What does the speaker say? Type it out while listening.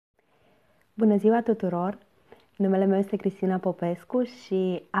Bună ziua tuturor! Numele meu este Cristina Popescu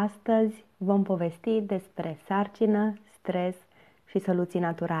și astăzi vom povesti despre sarcină, stres și soluții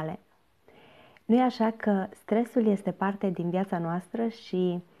naturale. Nu e așa că stresul este parte din viața noastră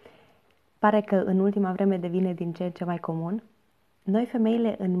și pare că în ultima vreme devine din ce în ce mai comun? Noi,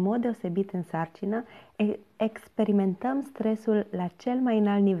 femeile, în mod deosebit în sarcină, experimentăm stresul la cel mai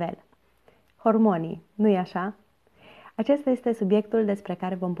înalt nivel. Hormonii, nu-i așa? Acesta este subiectul despre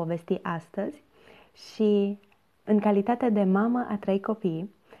care vom povesti astăzi și, în calitate de mamă a 3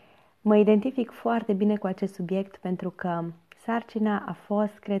 copii, mă identific foarte bine cu acest subiect pentru că sarcina a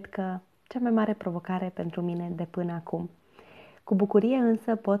fost, cred că, cea mai mare provocare pentru mine de până acum. Cu bucurie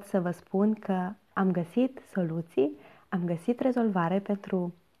însă pot să vă spun că am găsit soluții, am găsit rezolvare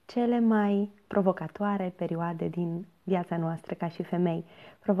pentru cele mai provocatoare perioade din viața noastră ca și femei.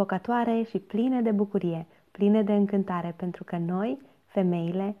 Provocatoare și pline de bucurie, pline de încântare, pentru că noi,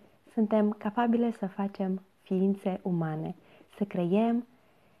 femeile, suntem capabile să facem ființe umane, să creiem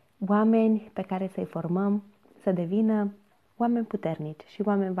oameni pe care să-i formăm, să devină oameni puternici și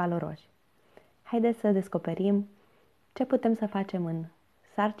oameni valoroși. Haideți să descoperim ce putem să facem în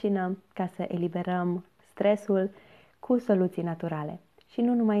sarcină ca să eliberăm stresul cu soluții naturale. Și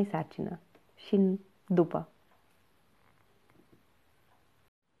nu numai în sarcină, și după.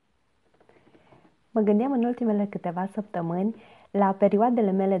 Mă gândeam în ultimele câteva săptămâni la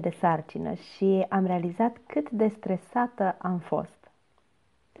perioadele mele de sarcină și am realizat cât de stresată am fost.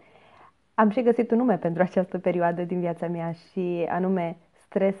 Am și găsit un nume pentru această perioadă din viața mea și anume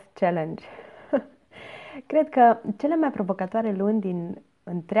Stress Challenge. Cred că cele mai provocatoare luni din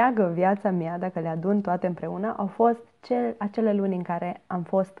întreagă viața mea, dacă le adun toate împreună, au fost acele luni în care am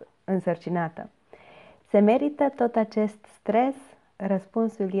fost însărcinată. Se merită tot acest stres?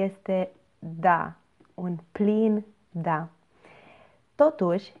 Răspunsul este da, un plin da.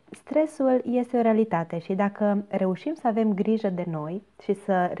 Totuși, stresul este o realitate și dacă reușim să avem grijă de noi și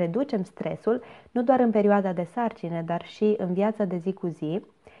să reducem stresul, nu doar în perioada de sarcină, dar și în viața de zi cu zi,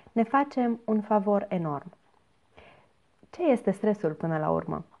 ne facem un favor enorm. Ce este stresul până la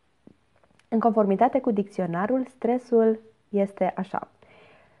urmă? În conformitate cu dicționarul, stresul este așa.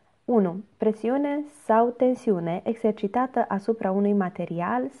 1. Presiune sau tensiune exercitată asupra unui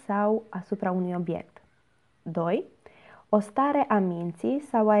material sau asupra unui obiect. 2. O stare a minții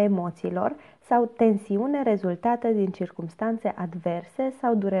sau a emoțiilor sau tensiune rezultată din circumstanțe adverse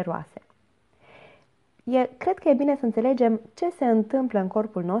sau dureroase. Cred că e bine să înțelegem ce se întâmplă în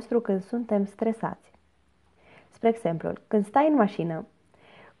corpul nostru când suntem stresați. Spre exemplu, când stai în mașină,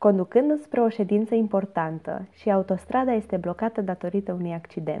 conducând spre o ședință importantă și autostrada este blocată datorită unui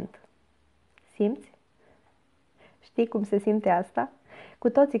accident. Simți? Știi cum se simte asta? Cu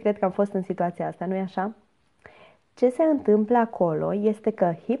toții cred că am fost în situația asta, nu-i așa? Ce se întâmplă acolo este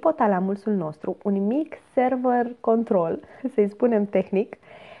că hipotalamusul nostru, un mic server control, să-i spunem tehnic,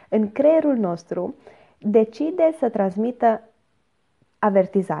 în creierul nostru, decide să transmită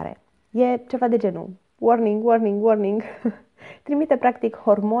avertizare. E ceva de genul warning, warning, warning. Trimite practic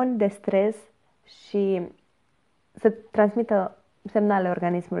hormoni de stres și să transmită semnale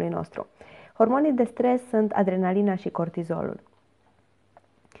organismului nostru. Hormonii de stres sunt adrenalina și cortizolul.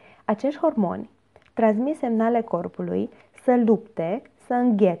 Acești hormoni transmit semnale corpului să lupte, să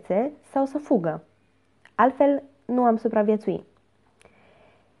înghețe sau să fugă. Altfel nu am supraviețui.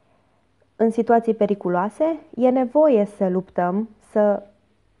 În situații periculoase e nevoie să luptăm, să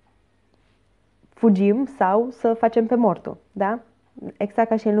fugim sau să facem pe mortul, da? Exact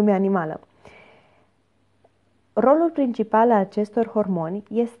ca și în lumea animală. Rolul principal al acestor hormoni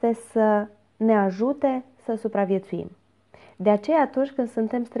este să ne ajute să supraviețuim. De aceea, atunci când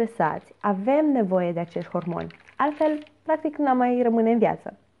suntem stresați, avem nevoie de acești hormoni. Altfel, practic, n-am mai rămâne în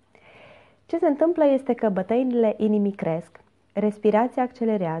viață. Ce se întâmplă este că bătăile inimii cresc, respirația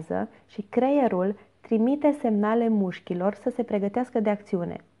accelerează și creierul trimite semnale mușchilor să se pregătească de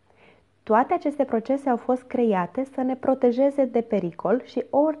acțiune. Toate aceste procese au fost create să ne protejeze de pericol și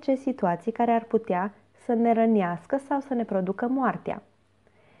orice situații care ar putea să ne rănească sau să ne producă moartea.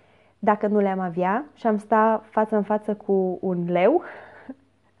 Dacă nu le-am avea și am sta față în față cu un leu,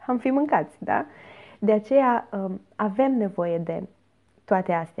 am fi mâncați, da? De aceea avem nevoie de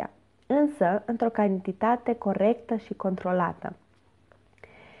toate astea, însă într-o cantitate corectă și controlată.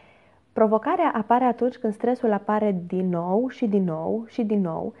 Provocarea apare atunci când stresul apare din nou și din nou și din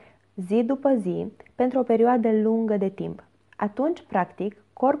nou, zi după zi, pentru o perioadă lungă de timp. Atunci, practic,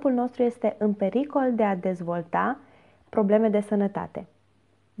 corpul nostru este în pericol de a dezvolta probleme de sănătate.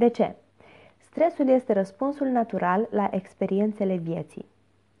 De ce? Stresul este răspunsul natural la experiențele vieții.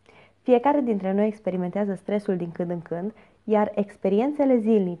 Fiecare dintre noi experimentează stresul din când în când, Iar experiențele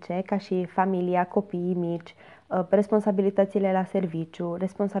zilnice, ca și familia, copiii mici, responsabilitățile la serviciu,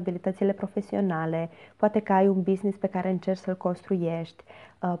 responsabilitățile profesionale, poate că ai un business pe care încerci să-l construiești,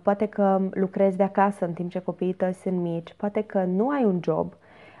 poate că lucrezi de acasă în timp ce copiii tăi sunt mici, poate că nu ai un job,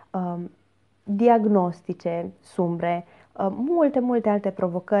 diagnostice sumbre, multe alte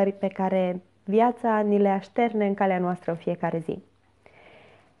provocări pe care viața ni le așterne în calea noastră în fiecare zi.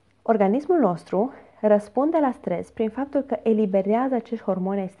 Organismul nostru răspunde la stres prin faptul că eliberează acești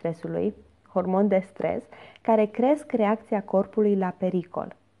hormoni ai stresului, hormoni de stres, care cresc reacția corpului la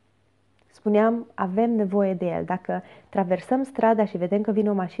pericol. Spuneam, avem nevoie de el. Dacă traversăm strada și vedem că vine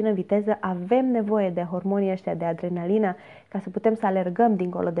o mașină în viteză, avem nevoie de hormonii ăștia, de adrenalină, ca să putem să alergăm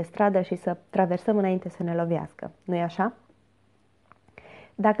dincolo de stradă și să traversăm înainte să ne lovească. Nu-i așa?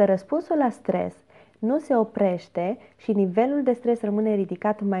 Dacă răspunsul la stres nu se oprește și nivelul de stres rămâne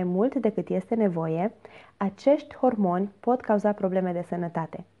ridicat mai mult decât este nevoie, acești hormoni pot cauza probleme de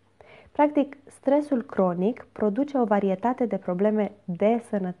sănătate. Practic, stresul cronic produce o varietate de probleme de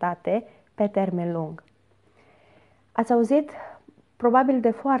sănătate pe termen lung. Ați auzit probabil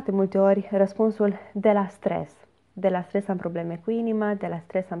de foarte multe ori răspunsul de la stres. De la stres am probleme cu inima, de la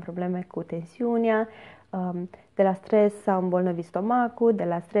stres am probleme cu tensiunea, de la stres s-a îmbolnăvit stomacul, de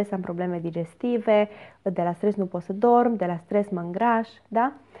la stres am probleme digestive, de la stres nu pot să dorm, de la stres mă îngraș,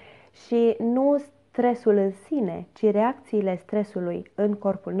 da? Și nu stresul în sine, ci reacțiile stresului în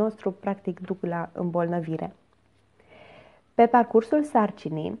corpul nostru practic duc la îmbolnăvire. Pe parcursul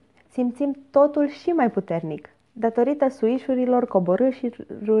sarcinii simțim totul și mai puternic, datorită suișurilor,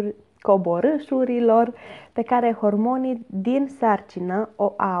 coborâșurilor pe care hormonii din sarcină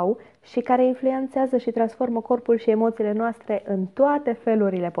o au și care influențează și transformă corpul și emoțiile noastre în toate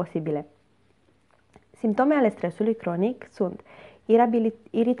felurile posibile. Simptome ale stresului cronic sunt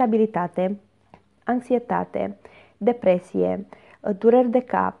iritabilitate, anxietate, depresie, dureri de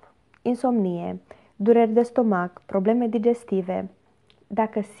cap, insomnie, dureri de stomac, probleme digestive.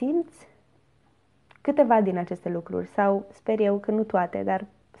 Dacă simți câteva din aceste lucruri, sau sper eu că nu toate, dar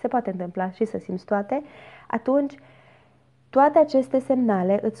se poate întâmpla și să simți toate, atunci toate aceste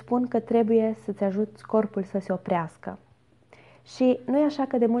semnale îți spun că trebuie să-ți ajuți corpul să se oprească. Și nu e așa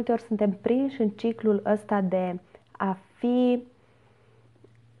că de multe ori suntem prinși în ciclul ăsta de a fi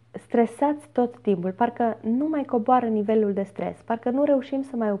stresați tot timpul, parcă nu mai coboară nivelul de stres, parcă nu reușim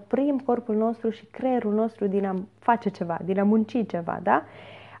să mai oprim corpul nostru și creierul nostru din a face ceva, din a munci ceva, da?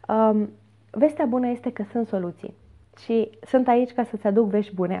 Vestea bună este că sunt soluții și sunt aici ca să-ți aduc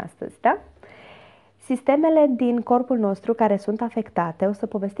vești bune astăzi, da? Sistemele din corpul nostru care sunt afectate, o să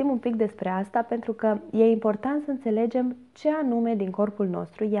povestim un pic despre asta pentru că e important să înțelegem ce anume din corpul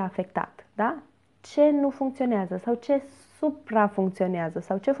nostru e afectat, da? Ce nu funcționează sau ce suprafuncționează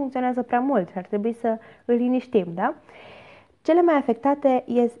sau ce funcționează prea mult și ar trebui să îl liniștim, da? Cele mai afectate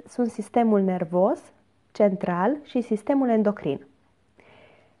sunt sistemul nervos central și sistemul endocrin.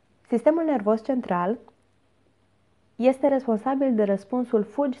 Sistemul nervos central este responsabil de răspunsul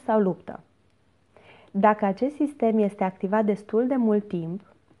fugi sau luptă. Dacă acest sistem este activat destul de mult timp,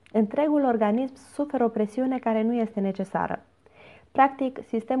 întregul organism suferă o presiune care nu este necesară. Practic,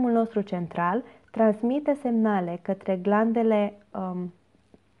 sistemul nostru central transmite semnale către glandele,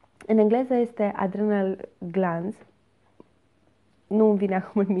 în engleză este adrenal glands, nu îmi vine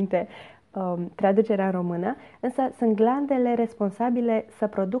acum în minte traducerea în română, însă sunt glandele responsabile să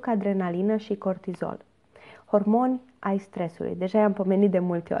producă adrenalină și cortizol, hormoni ai stresului, deja i-am pomenit de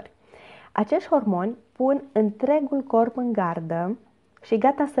multe ori. Acești hormoni pun întregul corp în gardă și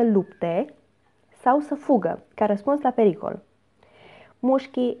gata să lupte sau să fugă, ca răspuns la pericol.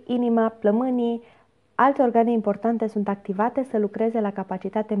 Mușchii, inima, plămânii, alte organe importante sunt activate să lucreze la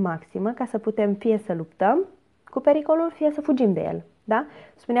capacitate maximă ca să putem fie să luptăm cu pericolul, fie să fugim de el. Da?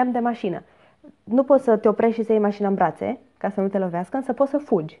 Spuneam de mașină. Nu poți să te oprești și să iei mașina în brațe ca să nu te lovească, însă poți să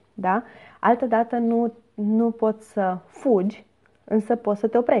fugi. Da? Altădată nu poți să fugi, însă poți să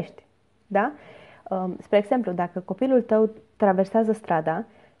te oprești. Da? Spre exemplu, dacă copilul tău traversează strada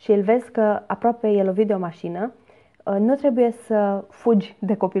și îl vezi că aproape e lovit de o mașină, nu trebuie să fugi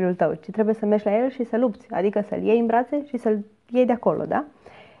de copilul tău, ci trebuie să mergi la el și să lupți, adică să-l iei în brațe și să-l iei de acolo. Da?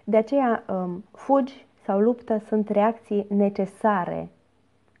 De aceea, fugi sau luptă sunt reacții necesare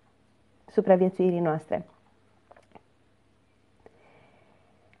supraviețuirii noastre.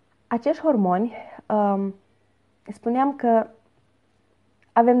 Acești hormoni, spuneam că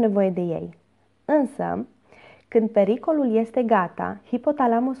avem nevoie de ei. Însă, când pericolul este gata,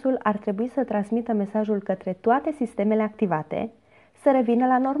 hipotalamusul ar trebui să transmită mesajul către toate sistemele activate să revină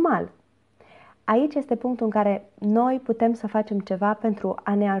la normal. Aici este punctul în care noi putem să facem ceva pentru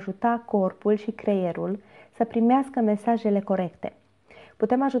a ne ajuta corpul și creierul să primească mesajele corecte.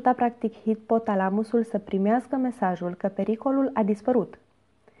 Putem ajuta practic hipotalamusul să primească mesajul că pericolul a dispărut.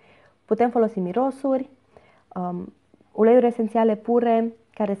 Putem folosi mirosuri, uleiuri esențiale pure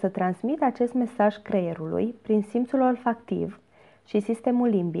care să transmită acest mesaj creierului prin simțul olfactiv și sistemul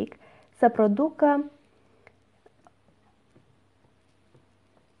limbic să producă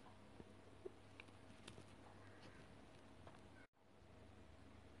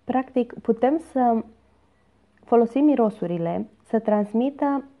practic putem să folosim mirosurile să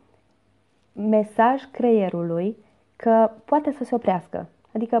transmită mesaj creierului că poate să se oprească,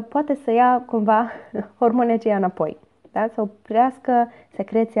 adică poate să ia cumva hormonii aceia înapoi, da? Să oprească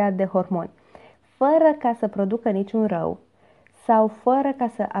secreția de hormoni, fără ca să producă niciun rău sau fără ca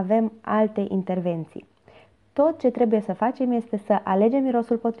să avem alte intervenții. Tot ce trebuie să facem este să alegem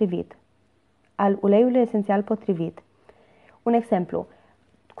mirosul potrivit, al uleiului esențial potrivit. Un exemplu,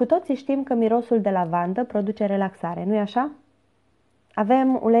 cu toții știm că mirosul de lavandă produce relaxare, nu-i așa?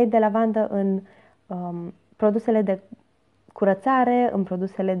 Avem ulei de lavandă în produsele de curățare, în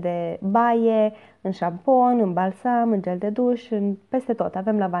produsele de baie, în șampon, în balsam, în gel de duș, peste tot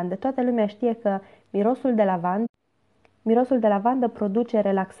avem lavandă. Toată lumea știe că mirosul de lavandă produce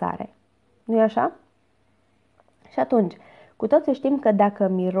relaxare, nu-i așa? Și atunci, cu toții știm că dacă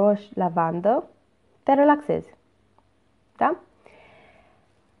miroși lavandă, te relaxezi, da?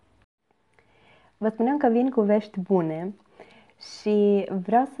 Vă spuneam că vin cu vești bune și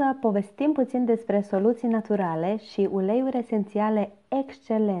vreau să povestim puțin despre soluții naturale și uleiuri esențiale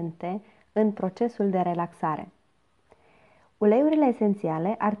excelente în procesul de relaxare. Uleiurile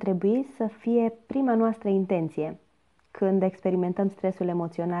esențiale ar trebui să fie prima noastră intenție când experimentăm stresul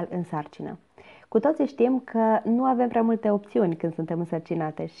emoțional în sarcină. Cu toții știm că nu avem prea multe opțiuni când suntem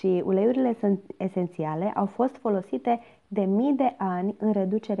însărcinate și uleiurile esențiale au fost folosite de mii de ani în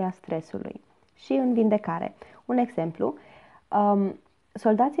reducerea stresului și în vindecare. Un exemplu,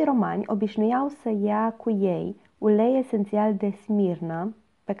 soldații romani obișnuiau să ia cu ei ulei esențial de smirnă,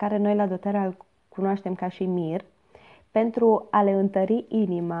 pe care noi la doTERRA îl cunoaștem ca și mir, pentru a le întări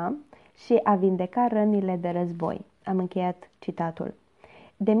inima și a vindeca rănile de război. Am încheiat citatul.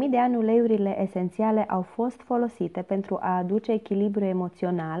 De mii de ani, uleiurile esențiale au fost folosite pentru a aduce echilibru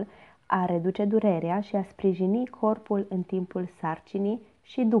emoțional, a reduce durerea și a sprijini corpul în timpul sarcinii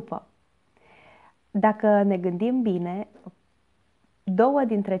și după. Dacă ne gândim bine, două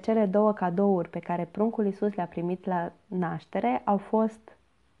dintre cele două cadouri pe care pruncul Iisus le-a primit la naștere au fost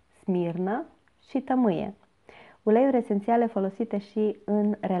smirnă și tămâie. Uleiuri esențiale folosite și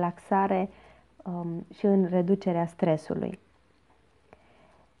în relaxare și în reducerea stresului.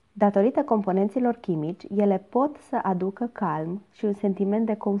 Datorită componenților chimici, ele pot să aducă calm și un sentiment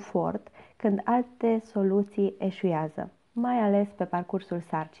de confort când alte soluții eșuează, mai ales pe parcursul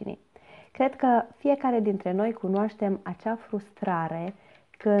sarcinii. Cred că fiecare dintre noi cunoaștem acea frustrare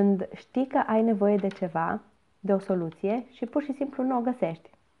când știi că ai nevoie de ceva, de o soluție și pur și simplu nu o găsești.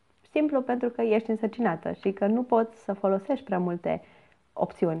 Simplu pentru că ești însărcinată și că nu poți să folosești prea multe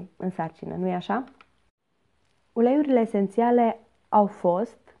opțiuni în sarcină, nu-i așa? Uleiurile esențiale au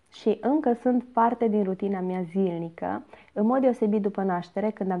fost și încă sunt parte din rutina mea zilnică, în mod deosebit după naștere,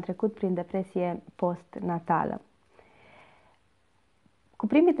 când am trecut prin depresie postnatală. Cu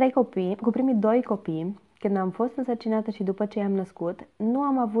primii doi copii, când am fost însărcinată și după ce i-am născut, nu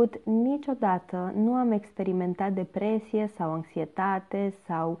am avut niciodată, nu am experimentat depresie sau anxietate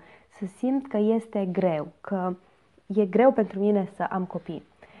sau să simt că este greu, că e greu pentru mine să am copii.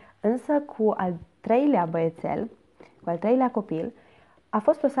 Însă cu al treilea băiețel, cu al treilea copil, a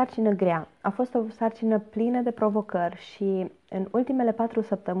fost o sarcină grea, a fost o sarcină plină de provocări și în ultimele 4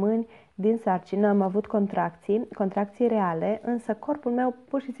 săptămâni din sarcină am avut contracții reale, însă corpul meu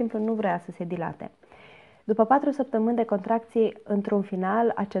pur și simplu nu vrea să se dilate. După 4 săptămâni de contracții, într-un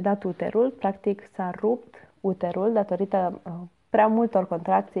final a cedat uterul, practic s-a rupt uterul datorită prea multor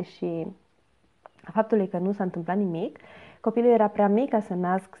contracții și a faptului că nu s-a întâmplat nimic. Copilul era prea mic ca să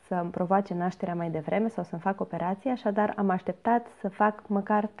nasc, să-mi provoace nașterea mai devreme sau să-mi fac operație, așadar am așteptat să fac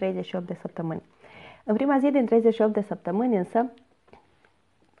măcar 38 de săptămâni. În prima zi din 38 de săptămâni însă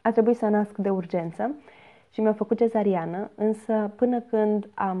a trebuit să nasc de urgență și mi-au făcut cezariană, însă până când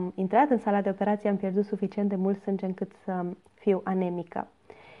am intrat în sala de operație am pierdut suficient de mult sânge încât să fiu anemică.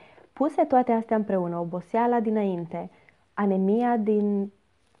 Puse toate astea împreună, oboseala dinainte, anemia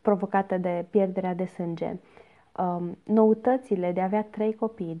provocată de pierderea de sânge, noutățile de a avea 3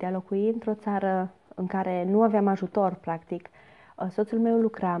 copii, de a locui într-o țară în care nu aveam ajutor, practic, soțul meu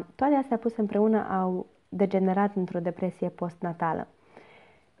lucra, toate astea puse împreună au degenerat într-o depresie postnatală.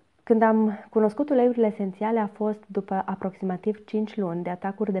 Când am cunoscut uleiurile esențiale a fost după aproximativ 5 luni de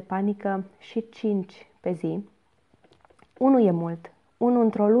atacuri de panică și 5 pe zi, 1 e mult, 1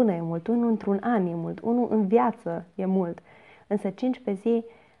 într-o lună e mult, 1 într-un an e mult, 1 în viață e mult, însă 5 pe zi,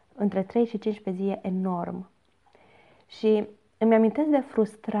 între 3 și 5 pe zi e enorm. Și îmi amintesc de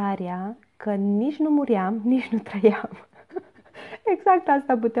frustrarea că nici nu muream, nici nu trăiam. Exact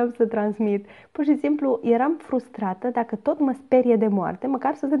asta puteam să transmit. Pur și simplu eram frustrată dacă tot mă sperie de moarte,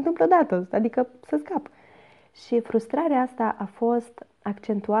 măcar să se întâmple odată, adică să scap. Și frustrarea asta a fost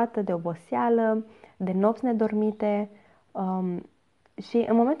accentuată de oboseală, de nopți nedormite și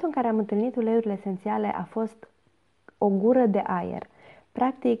în momentul în care am întâlnit uleiurile esențiale a fost o gură de aer.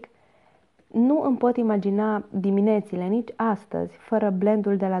 Practic, nu îmi pot imagina diminețile, nici astăzi, fără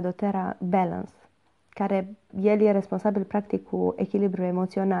blendul de la doTERRA Balance, care el e responsabil practic cu echilibrul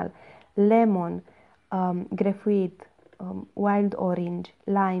emoțional. Lemon, grefuit, wild orange,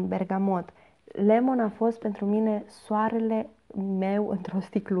 lime, bergamot. Lemon a fost pentru mine soarele meu într-o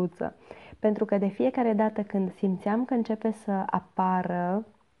sticluță. Pentru că de fiecare dată când simțeam că începe să apară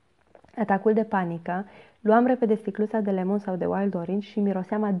atacul de panică, luam repede sticluța de lemon sau de wild orange și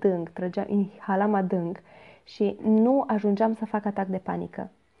miroseam adânc, inhalam adânc și nu ajungeam să fac atac de panică.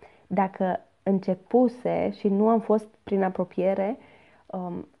 Dacă începuse și nu am fost prin apropiere,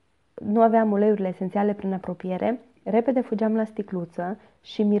 nu aveam uleiurile esențiale prin apropiere, repede fugeam la sticluță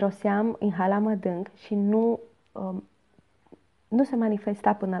și miroseam, inhalam adânc și nu se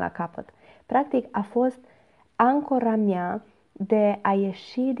manifesta până la capăt. Practic a fost ancora mea de a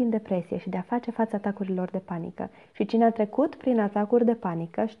ieși din depresie și de a face față atacurilor de panică. Și cine a trecut prin atacuri de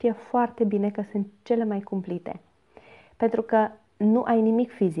panică știe foarte bine că sunt cele mai cumplite. Pentru că nu ai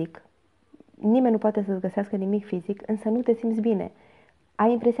nimic fizic, nimeni nu poate să-ți găsească nimic fizic, însă nu te simți bine.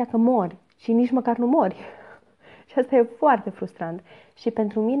 Ai impresia că mori și nici măcar nu mori. Și asta e foarte frustrant. Și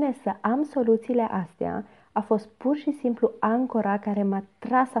pentru mine să am soluțiile astea a fost pur și simplu ancora care m-a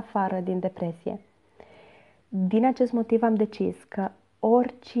tras afară din depresie. Din acest motiv am decis că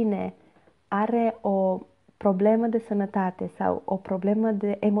oricine are o problemă de sănătate sau o problemă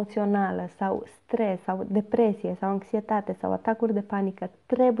emoțională sau stres sau depresie sau anxietate sau atacuri de panică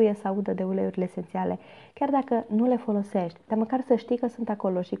trebuie să audă de uleiurile esențiale, chiar dacă nu le folosești, dar măcar să știi că sunt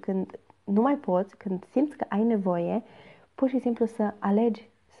acolo și când nu mai poți, când simți că ai nevoie, pur și simplu să alegi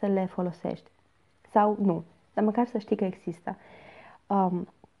să le folosești sau nu, dar măcar să știi că există.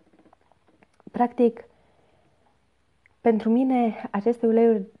 Practic, pentru mine aceste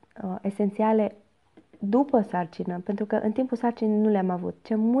uleiuri esențiale după sarcină, pentru că în timpul sarcinii nu le-am avut.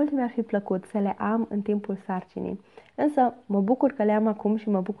 Ce mult mi-ar fi plăcut să le am în timpul sarcinii. Însă mă bucur că le am acum și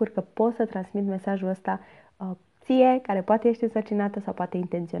mă bucur că pot să transmit mesajul ăsta ție, care poate ești însărcinată sau poate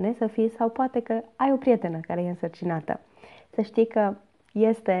intenționezi să fii sau poate că ai o prietenă care e însărcinată. Să știi că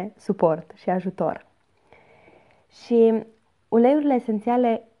este suport și ajutor. Și uleiurile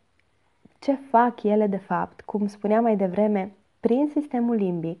esențiale, ce fac ele de fapt, cum spuneam mai devreme, prin sistemul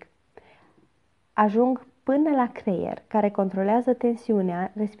limbic, ajung până la creier, care controlează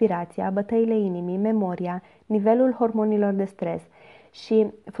tensiunea, respirația, bătăile inimii, memoria, nivelul hormonilor de stres. Și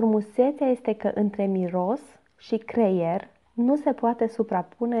frumusețea este că între miros și creier nu se poate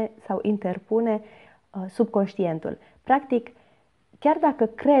suprapune sau interpune subconștientul. Practic, chiar dacă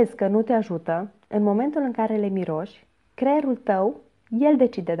crezi că nu te ajută, în momentul în care le miroși, creierul tău, el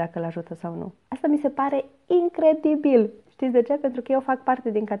decide dacă îl ajută sau nu. Asta mi se pare incredibil. Știți de ce? Pentru că eu fac parte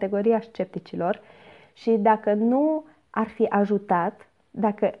din categoria scepticilor și dacă nu ar fi ajutat,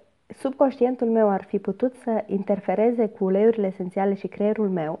 dacă subconștientul meu ar fi putut să interfereze cu uleiurile esențiale și creierul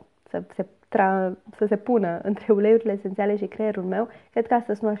meu, să se pună între uleiurile esențiale și creierul meu, cred că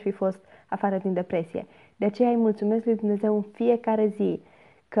astăzi nu aș fi fost afară din depresie. De aceea îi mulțumesc lui Dumnezeu în fiecare zi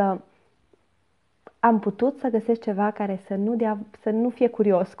că am putut să găsesc ceva care să nu fie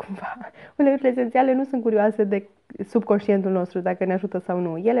curios cumva. Uleiurile esențiale nu sunt curioase de subconștientul nostru dacă ne ajută sau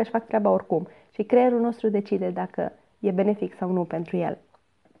nu. Ele își fac treaba oricum și creierul nostru decide dacă e benefic sau nu pentru el.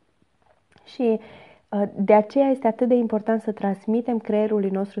 Și de aceea este atât de important să transmitem creierului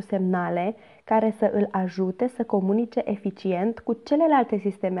nostru semnale care să îl ajute să comunice eficient cu celelalte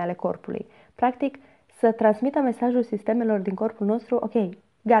sisteme ale corpului. Practic, să transmită mesajul sistemelor din corpul nostru, ok,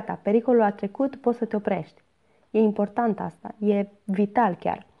 gata, pericolul a trecut, poți să te oprești. E important asta, e vital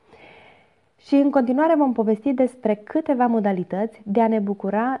chiar. Și în continuare vom povesti despre câteva modalități de a ne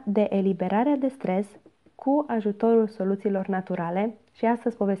bucura de eliberarea de stres cu ajutorul soluțiilor naturale și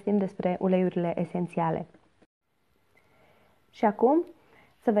astăzi povestim despre uleiurile esențiale. Și acum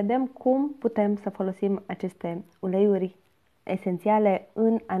să vedem cum putem să folosim aceste uleiuri esențiale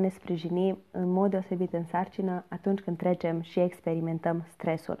în a ne sprijini în mod deosebit în sarcină atunci când trecem și experimentăm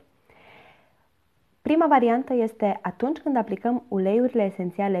stresul. Prima variantă este atunci când aplicăm uleiurile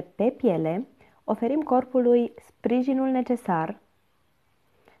esențiale pe piele, oferim corpului sprijinul necesar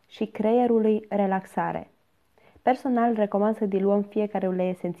și creierului relaxare. Personal, recomand să diluăm fiecare ulei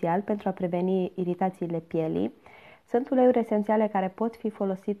esențial pentru a preveni iritațiile pielii. Sunt uleiuri esențiale care pot fi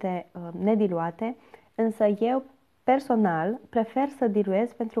folosite nediluate, însă eu personal prefer să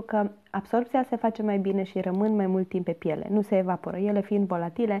diluez pentru că absorbția se face mai bine și rămân mai mult timp pe piele, nu se evaporă. Ele fiind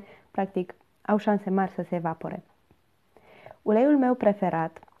volatile, practic au șanse mari să se evapore. Uleiul meu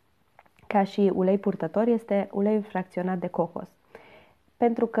preferat, ca și ulei purtător, este uleiul fracționat de cocos.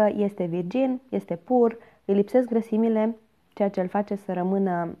 Pentru că este virgin, este pur, îi lipsesc grăsimile, ceea ce îl face să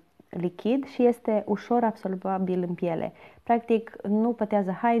rămână lichid și este ușor absorbabil în piele. Practic nu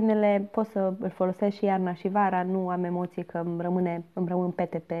pătează hainele, pot să îl folosesc și iarna și vara, nu am emoții că îmi rămân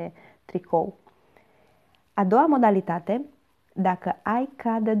pete pe tricou. A doua modalitate, dacă ai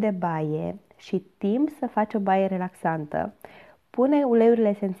cadă de baie și timp să faci o baie relaxantă, pune uleiurile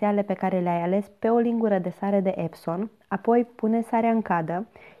esențiale pe care le-ai ales pe o lingură de sare de Epsom, apoi pune sarea în cadă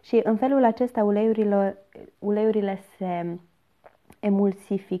și în felul acesta uleiurile se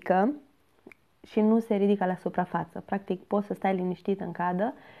emulsifică și nu se ridică la suprafață. Practic poți să stai liniștit în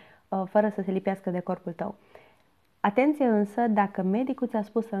cadă fără să se lipească de corpul tău. Atenție însă, dacă medicul ți-a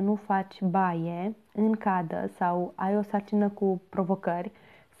spus să nu faci baie în cadă sau ai o sarcină cu provocări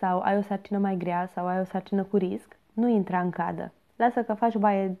sau ai o sarcină mai grea sau ai o sarcină cu risc, nu intra în cadă. Lasă că faci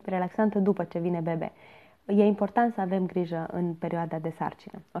baie relaxantă după ce vine bebe. E important să avem grijă în perioada de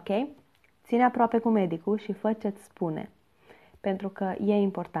sarcină, ok? Ține aproape cu medicul și fă ce-ți spune, pentru că e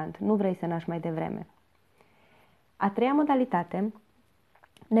important, nu vrei să naști mai devreme. A treia modalitate,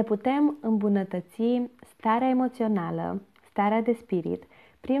 ne putem îmbunătăți starea emoțională, starea de spirit,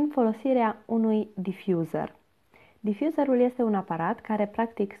 prin folosirea unui diffuser. Diffuserul este un aparat care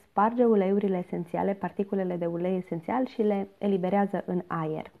practic sparge uleiurile esențiale, particulele de ulei esențial și le eliberează în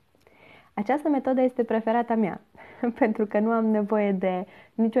aer. Această metodă este preferata mea, pentru că nu am nevoie de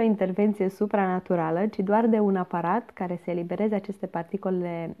nicio intervenție supranaturală, ci doar de un aparat care să elibereze aceste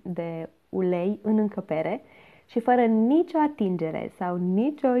particule de ulei în încăpere și fără nicio atingere sau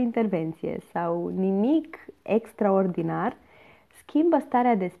nicio intervenție sau nimic extraordinar, schimbă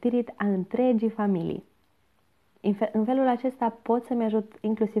starea de spirit a întregii familii. În felul acesta pot să-mi ajut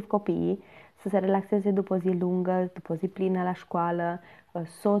inclusiv copiii să se relaxeze după o zi lungă, după o zi plină la școală,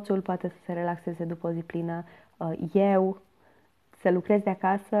 soțul poate să se relaxeze după o zi plină, eu să lucrez de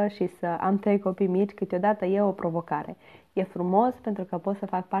acasă și să am 3 copii mici, câteodată e o provocare. E frumos pentru că pot să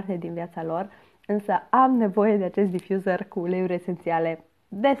fac parte din viața lor, însă am nevoie de acest diffuser cu uleiuri esențiale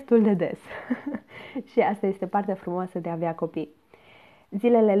destul de des. Și asta este partea frumoasă de a avea copii.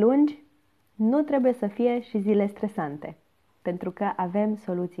 Zilele lungi nu trebuie să fie și zile stresante, pentru că avem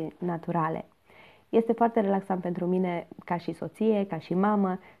soluții naturale. Este foarte relaxant pentru mine ca și soție, ca și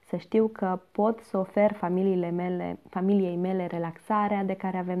mamă, să știu că pot să ofer familiei mele relaxarea de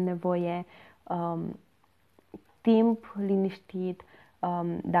care avem nevoie, timp liniștit.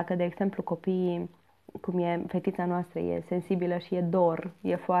 Dacă, de exemplu, copiii, cum e fetița noastră, e sensibilă și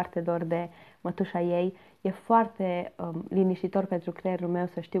e foarte dor de mătușa ei, e foarte liniștitor pentru creierul meu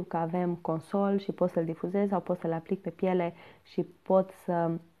să știu că avem consol și pot să-l difuzez sau pot să-l aplic pe piele și pot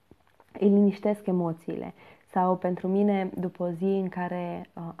să îi liniștesc emoțiile. Sau pentru mine, după o zi în care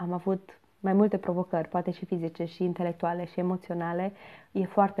am avut mai multe provocări, poate și fizice, și intelectuale, și emoționale, e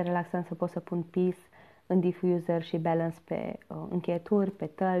foarte relaxant să pot să pun peace în diffuser și balance pe încheieturi, pe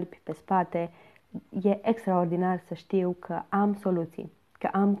tălpi, pe spate. E extraordinar să știu că am soluții, că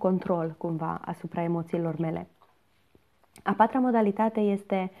am control cumva asupra emoțiilor mele. A patra modalitate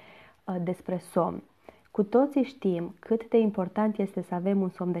este despre somn. Cu toții știm cât de important este să avem un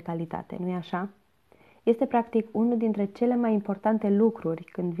somn de calitate, nu-i așa? Este practic unul dintre cele mai importante lucruri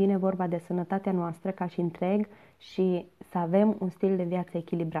când vine vorba de sănătatea noastră ca și întreg și să avem un stil de viață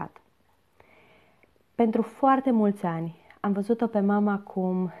echilibrat. Pentru foarte mulți ani am văzut-o pe mama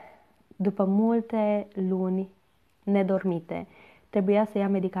cum, după multe luni nedormite, trebuia să ia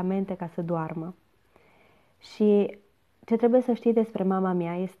medicamente ca să doarmă. Și ce trebuie să știi despre mama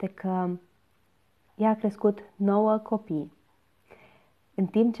mea este că ea a crescut 9 copii în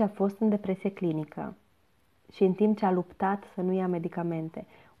timp ce a fost în depresie clinică și în timp ce a luptat să nu ia medicamente.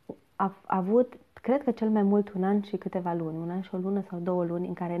 A avut, cred că cel mai mult, 1 an și câteva luni, 1 an și o lună sau 2 luni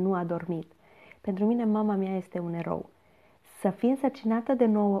în care nu a dormit. Pentru mine mama mea este un erou. Să fii însărcinată de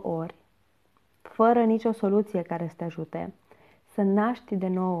 9 ori, fără nicio soluție care să te ajute, să naști de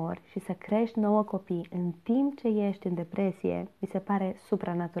 9 ori și să crești 9 copii în timp ce ești în depresie, mi se pare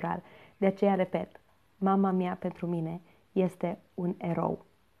supranatural. De aceea, repet, mama mea pentru mine este un erou.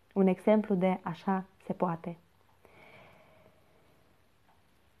 Un exemplu de așa se poate.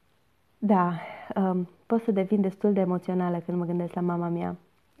 Da, pot să devin destul de emoțională când mă gândesc la mama mea.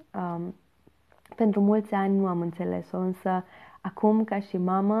 Pentru mulți ani nu am înțeles-o, însă acum, ca și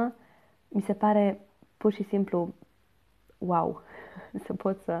mamă, mi se pare pur și simplu wow, să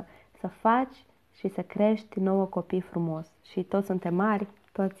poți să faci și să crești nouă copii frumos. Și toți suntem mari,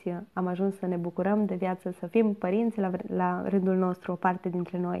 toți am ajuns să ne bucurăm de viață, să fim părinți la rândul nostru, o parte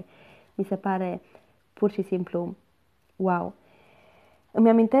dintre noi. Mi se pare pur și simplu wow. Îmi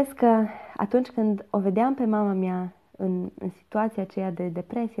amintesc că atunci când o vedeam pe mama mea în situația aceea de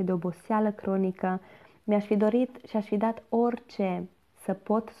depresie, de oboseală cronică, mi-aș fi dorit și aș fi dat orice să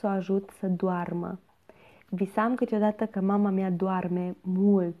pot să o ajut să doarmă. Visam câteodată că mama mea doarme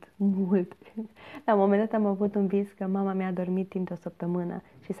mult, mult. La un moment dat am avut un vis că mama mea a dormit timp de o săptămână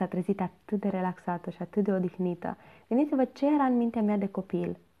și s-a trezit atât de relaxată și atât de odihnită. Gândiți-vă ce era în mintea mea de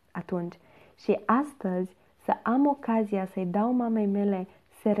copil atunci. Și astăzi să am ocazia să-i dau mamei mele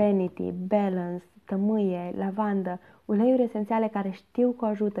serenity, balance, tămâie, lavandă, uleiuri esențiale care știu că o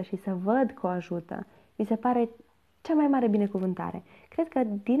ajută și să văd că o ajută, mi se pare cea mai mare binecuvântare. Cred că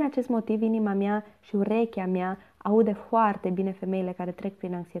din acest motiv inima mea și urechea mea aude foarte bine femeile care trec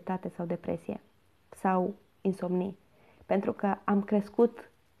prin anxietate sau depresie sau insomnii. Pentru că am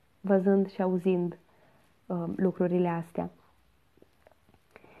crescut văzând și auzind lucrurile astea.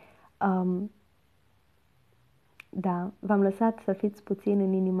 Da, v-am lăsat să fiți puțin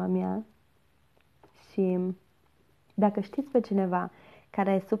în inima mea și dacă știți pe cineva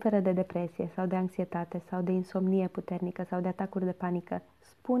care suferă de depresie sau de anxietate sau de insomnie puternică sau de atacuri de panică,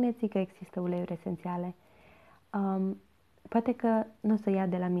 spuneți-i că există uleiuri esențiale. Poate că nu o să ia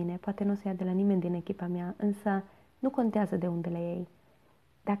de la mine, poate nu o să ia de la nimeni din echipa mea, însă nu contează de unde le iei.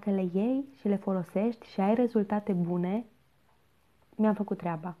 Dacă le iei și le folosești și ai rezultate bune, mi-am făcut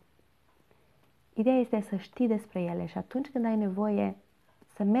treaba. Ideea este să știi despre ele și atunci când ai nevoie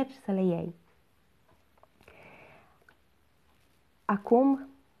să mergi să le iei. Acum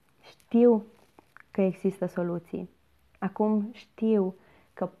știu că există soluții. Acum știu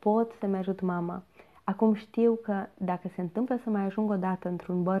că pot să-mi ajut mama. Acum știu că dacă se întâmplă să mai ajung odată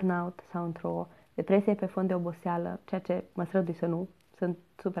într-un burnout sau într-o depresie pe fond de oboseală, ceea ce mă strădui să nu, sunt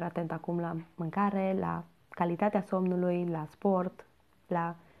super atent acum la mâncare, la calitatea somnului, la sport,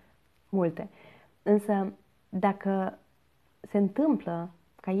 la multe. Însă, dacă se întâmplă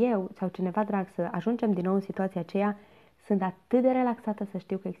ca eu sau cineva drag să ajungem din nou în situația aceea, sunt atât de relaxată să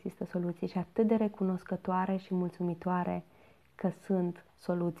știu că există soluții și atât de recunoscătoare și mulțumitoare că sunt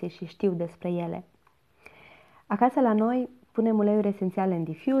soluții și știu despre ele. Acasă la noi punem uleiuri esențiale în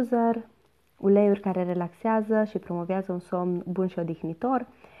diffuser, uleiuri care relaxează și promovează un somn bun și odihnitor,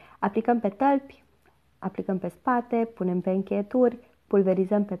 aplicăm pe tălpi, aplicăm pe spate, punem pe încheieturi,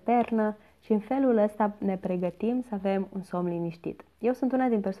 pulverizăm pe pernă și în felul ăsta ne pregătim să avem un somn liniștit. Eu sunt una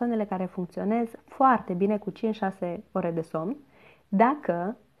din persoanele care funcționez foarte bine cu 5-6 ore de somn,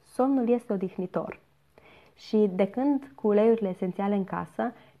 dacă somnul este odihnitor. Și de când cu uleiurile esențiale în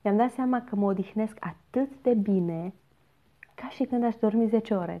casă, mi-am dat seama că mă odihnesc atât de bine ca și când aș dormi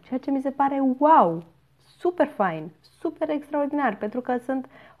 10 ore, ceea ce mi se pare wow, super fain, super extraordinar, pentru că sunt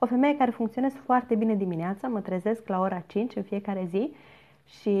o femeie care funcționez foarte bine dimineața, mă trezesc la ora 5 în fiecare zi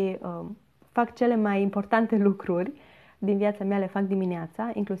și fac cele mai importante lucruri din viața mea, le fac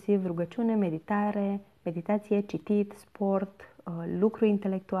dimineața, inclusiv rugăciune, meditație, citit, sport, lucru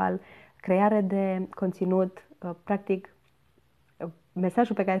intelectual, creare de conținut, practic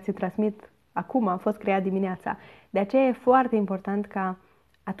mesajul pe care ți-l transmit acum a fost creat dimineața. De aceea e foarte important ca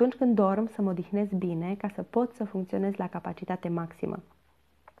atunci când dorm să mă odihnesc bine ca să pot să funcționez la capacitate maximă.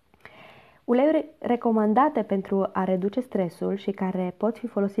 Uleiuri recomandate pentru a reduce stresul și care pot fi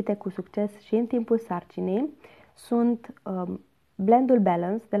folosite cu succes și în timpul sarcinii sunt blendul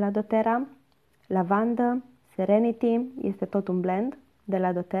Balance de la doTERRA, lavandă, Serenity, este tot un blend de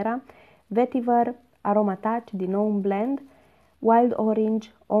la doTERRA, vetiver, aroma touch, din nou un blend, wild orange,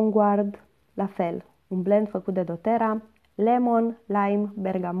 on guard, la fel, un blend făcut de doTERRA, lemon, lime,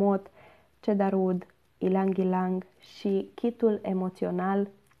 bergamot, cedarwood, ylang ylang și kitul emoțional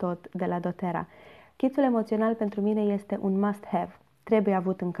tot de la doTERRA. Kitul emoțional pentru mine este un must-have. Trebuie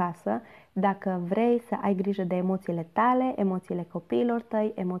avut în casă dacă vrei să ai grijă de emoțiile tale, emoțiile copiilor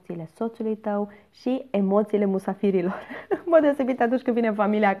tăi, emoțiile soțului tău și emoțiile musafirilor. Mă deosebit atunci când vine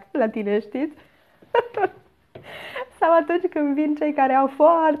familia la tine, știți? Sau atunci când vin cei care au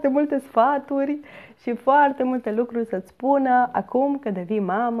foarte multe sfaturi și foarte multe lucruri să-ți spună acum că devii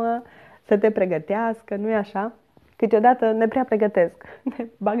mamă, să te pregătească, nu-i așa? Câteodată ne prea pregătesc, ne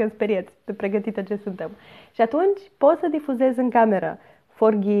bagă în sperieți de pregătită ce suntem. Și atunci poți să difuzezi în cameră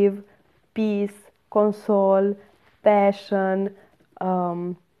forgive, peace, console, passion,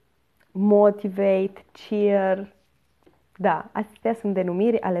 motivate, cheer. Da, astea sunt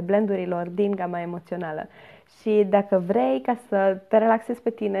denumiri ale blendurilor din gama emoțională. Și dacă vrei ca să te relaxezi pe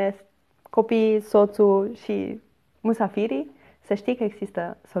tine, copiii, soțul și musafirii, să știi că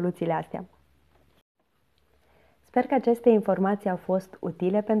există soluțiile astea. Sper că aceste informații au fost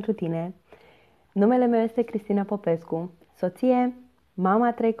utile pentru tine. Numele meu este Cristina Popescu, soție, mama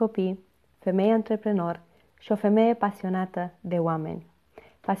a 3 copii, femeie antreprenor și o femeie pasionată de oameni.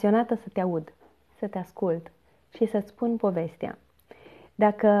 Pasionată să te aud, să te ascult și să-ți spun povestea.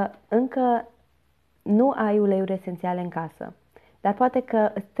 Dacă încă nu ai uleiuri esențiale în casă, dar poate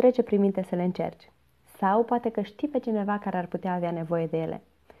că îți trece prin minte să le încerci, sau poate că știi pe cineva care ar putea avea nevoie de ele,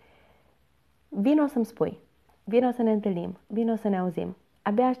 vino să-mi spui, vino să ne întâlnim, vino să ne auzim.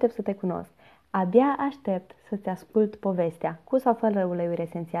 Abia aștept să te cunosc. Abia aștept să-ți ascult povestea, cu sau fără uleiuri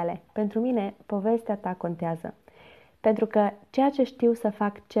esențiale. Pentru mine, povestea ta contează. Pentru că ceea ce știu să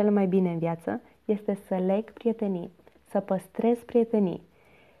fac cel mai bine în viață este să leg prietenii, să păstrez prietenii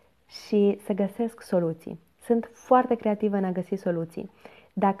și să găsesc soluții. Sunt foarte creativă în a găsi soluții.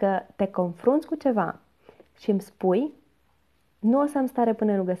 Dacă te confrunți cu ceva și îmi spui, nu o să-mi stare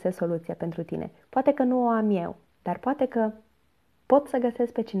până nu găsesc soluția pentru tine. Poate că nu o am eu, dar poate că pot să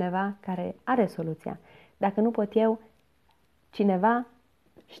găsesc pe cineva care are soluția. Dacă nu pot eu, cineva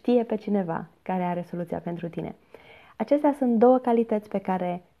știe pe cineva care are soluția pentru tine. Acestea sunt 2 calități pe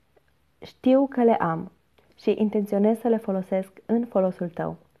care știu că le am și intenționez să le folosesc în folosul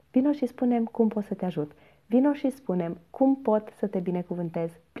tău. Vino și spune-mi cum pot să te ajut. Vino și spune-mi cum pot să te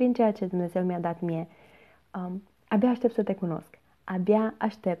binecuvântez prin ceea ce Dumnezeu mi-a dat mie. Abia aștept să te cunosc. Abia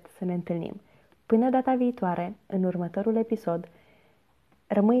aștept să ne întâlnim. Până data viitoare, în următorul episod,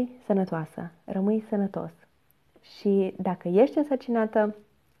 rămâi sănătoasă, rămâi sănătos. Și dacă ești însărcinată,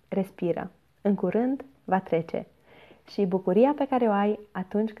 respiră. În curând va trece. Și bucuria pe care o ai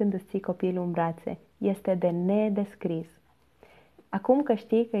atunci când îți ții copilul în brațe este de nedescris. Acum că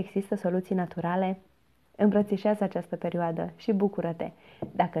știi că există soluții naturale, îmbrățișează această perioadă și bucură-te.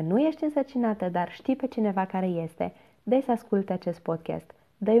 Dacă nu ești însărcinată, dar știi pe cineva care este, dă-i să asculte acest podcast,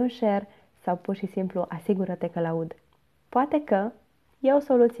 dă-i un share sau pur și simplu asigură-te că l-aud. Poate că e o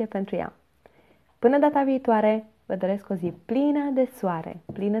soluție pentru ea. Până data viitoare, vă doresc o zi plină de soare,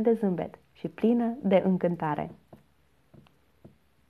 plină de zâmbet și plină de încântare.